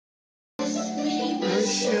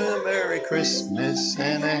wish you a Merry Christmas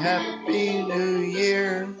and a Happy New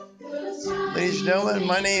Year. Ladies and gentlemen,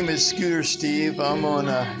 my name is Scooter Steve. I'm on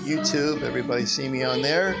YouTube. Everybody see me on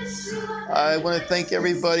there. I want to thank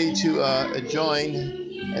everybody to join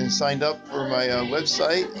and signed up for my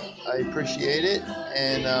website. I appreciate it,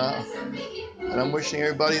 and I'm wishing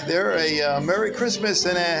everybody there a Merry Christmas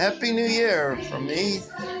and a Happy New Year from me.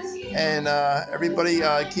 And everybody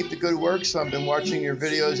keep the good work. So I've been watching your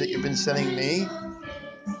videos that you've been sending me.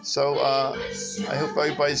 So I hope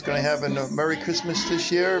everybody's going to have a Merry Christmas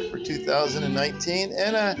this year for 2019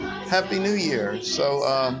 and a Happy New Year. So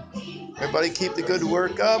everybody keep the good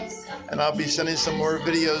work up, and I'll be sending some more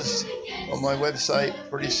videos on my website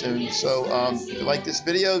pretty soon. So if you like this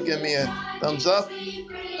video, give me a thumbs up.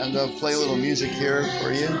 I'm going to play a little music here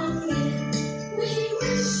for you.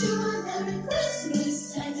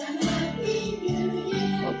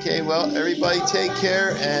 Okay, well, everybody take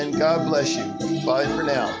care and God bless you. Bye for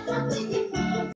now.